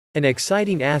An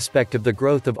exciting aspect of the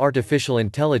growth of artificial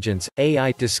intelligence,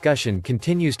 AI, discussion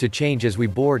continues to change as we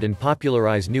board and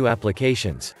popularize new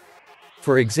applications.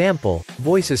 For example,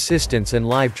 voice assistants and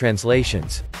live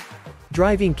translations.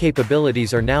 Driving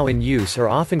capabilities are now in use or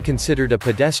often considered a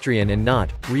pedestrian and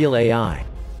not real AI.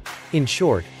 In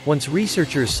short, once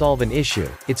researchers solve an issue,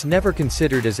 it's never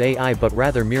considered as AI but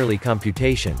rather merely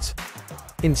computations.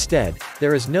 Instead,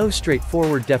 there is no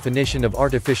straightforward definition of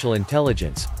artificial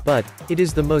intelligence, but it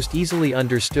is the most easily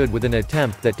understood with an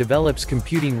attempt that develops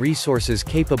computing resources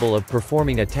capable of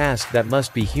performing a task that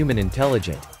must be human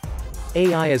intelligent.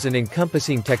 AI is an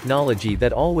encompassing technology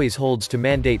that always holds to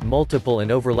mandate multiple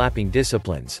and overlapping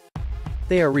disciplines.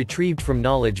 They are retrieved from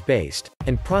knowledge-based,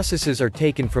 and processes are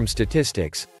taken from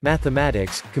statistics,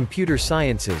 mathematics, computer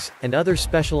sciences, and other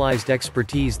specialized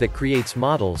expertise that creates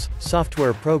models,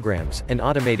 software programs, and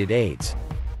automated aids.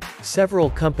 Several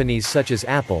companies such as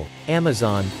Apple,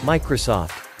 Amazon,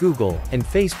 Microsoft, Google, and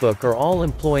Facebook are all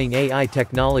employing AI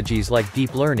technologies like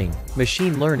deep learning,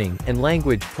 machine learning, and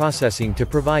language processing to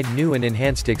provide new and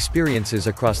enhanced experiences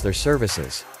across their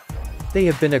services. They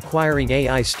have been acquiring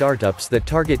AI startups that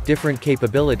target different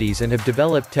capabilities and have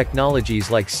developed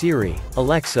technologies like Siri,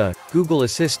 Alexa, Google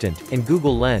Assistant, and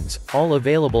Google Lens, all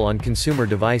available on consumer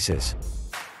devices.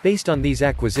 Based on these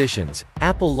acquisitions,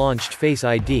 Apple launched Face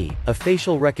ID, a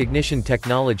facial recognition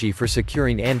technology for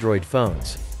securing Android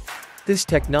phones. This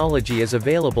technology is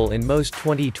available in most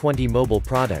 2020 mobile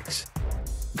products.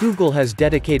 Google has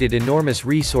dedicated enormous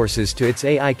resources to its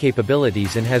AI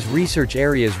capabilities and has research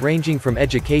areas ranging from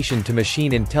education to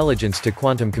machine intelligence to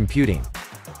quantum computing.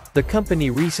 The company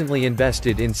recently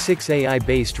invested in 6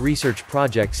 AI-based research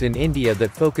projects in India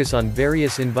that focus on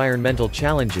various environmental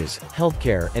challenges,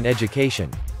 healthcare, and education.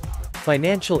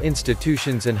 Financial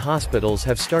institutions and hospitals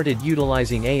have started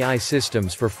utilizing AI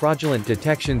systems for fraudulent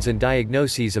detections and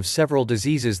diagnoses of several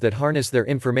diseases that harness their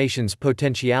information's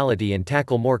potentiality and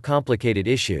tackle more complicated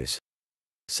issues.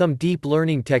 Some deep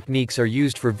learning techniques are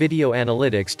used for video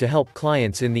analytics to help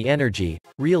clients in the energy,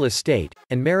 real estate,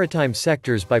 and maritime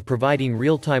sectors by providing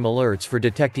real-time alerts for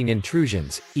detecting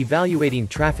intrusions, evaluating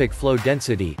traffic flow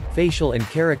density, facial and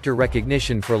character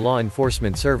recognition for law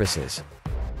enforcement services.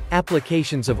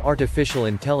 Applications of artificial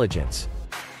intelligence.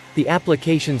 The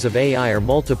applications of AI are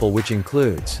multiple, which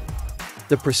includes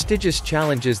the prestigious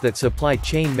challenges that supply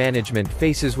chain management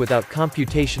faces without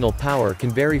computational power can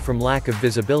vary from lack of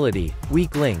visibility,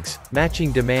 weak links,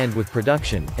 matching demand with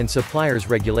production, and suppliers'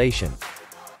 regulation.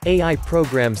 AI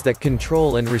programs that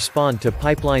control and respond to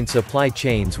pipeline supply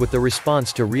chains with the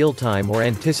response to real-time or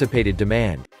anticipated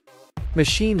demand.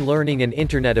 Machine learning and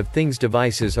Internet of Things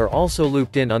devices are also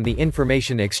looped in on the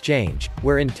information exchange,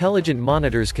 where intelligent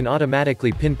monitors can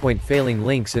automatically pinpoint failing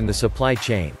links in the supply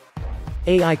chain.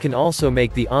 AI can also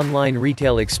make the online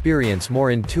retail experience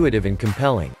more intuitive and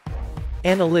compelling.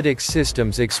 Analytics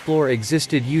systems explore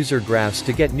existing user graphs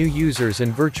to get new users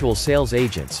and virtual sales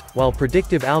agents, while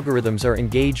predictive algorithms are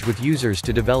engaged with users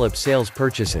to develop sales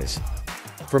purchases.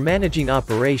 For managing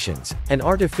operations, an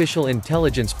artificial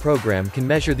intelligence program can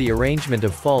measure the arrangement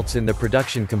of faults in the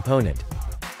production component.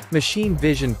 Machine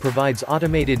vision provides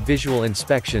automated visual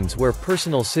inspections where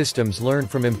personal systems learn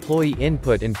from employee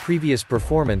input and previous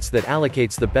performance that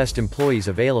allocates the best employees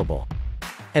available.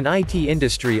 An IT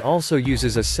industry also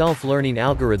uses a self-learning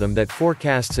algorithm that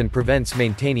forecasts and prevents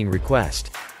maintaining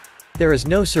request. There is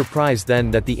no surprise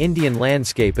then that the Indian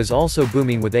landscape is also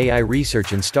booming with AI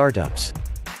research and startups.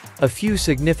 A few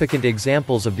significant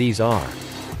examples of these are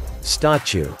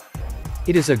Statue.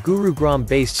 It is a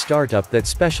Gurugram-based startup that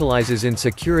specializes in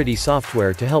security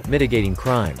software to help mitigating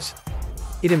crimes.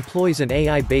 It employs an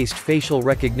AI-based facial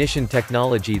recognition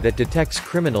technology that detects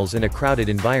criminals in a crowded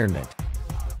environment.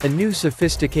 A new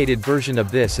sophisticated version of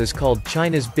this is called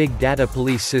China's big data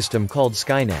police system called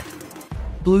Skynet.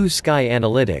 Blue Sky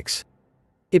Analytics.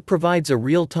 It provides a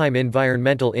real-time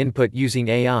environmental input using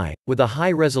AI, with a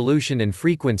high resolution and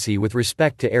frequency with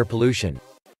respect to air pollution.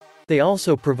 They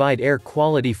also provide air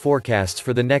quality forecasts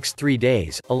for the next 3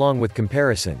 days, along with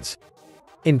comparisons.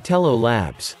 Intello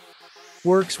Labs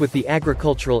works with the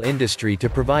agricultural industry to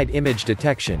provide image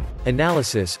detection,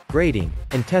 analysis, grading,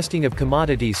 and testing of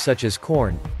commodities such as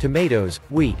corn, tomatoes,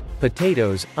 wheat,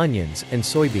 potatoes, onions, and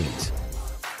soybeans.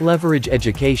 Leverage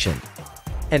Education.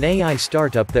 An AI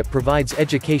startup that provides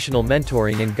educational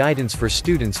mentoring and guidance for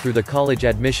students through the college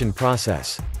admission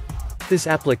process. This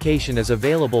application is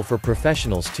available for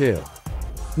professionals too.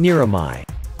 Niramai.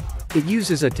 It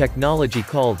uses a technology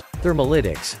called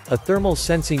thermalytics, a thermal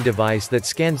sensing device that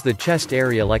scans the chest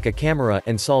area like a camera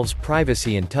and solves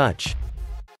privacy and touch.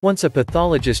 Once a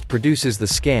pathologist produces the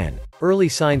scan, early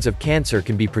signs of cancer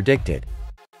can be predicted.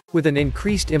 With an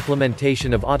increased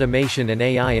implementation of automation and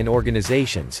AI in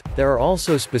organizations, there are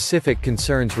also specific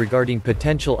concerns regarding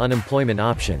potential unemployment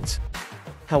options.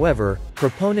 However,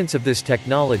 proponents of this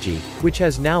technology, which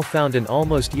has now found an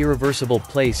almost irreversible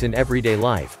place in everyday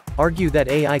life, argue that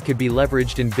AI could be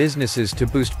leveraged in businesses to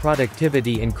boost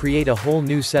productivity and create a whole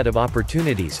new set of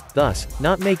opportunities, thus,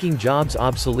 not making jobs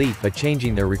obsolete but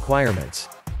changing their requirements.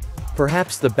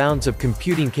 Perhaps the bounds of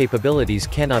computing capabilities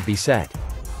cannot be set.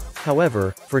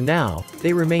 However, for now,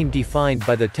 they remain defined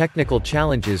by the technical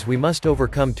challenges we must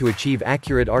overcome to achieve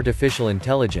accurate artificial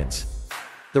intelligence.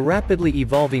 The rapidly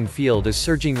evolving field is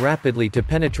surging rapidly to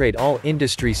penetrate all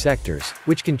industry sectors,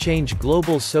 which can change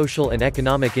global social and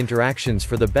economic interactions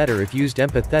for the better if used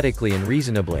empathetically and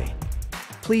reasonably.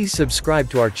 Please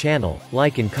subscribe to our channel,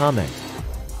 like and comment.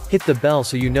 Hit the bell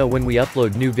so you know when we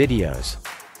upload new videos.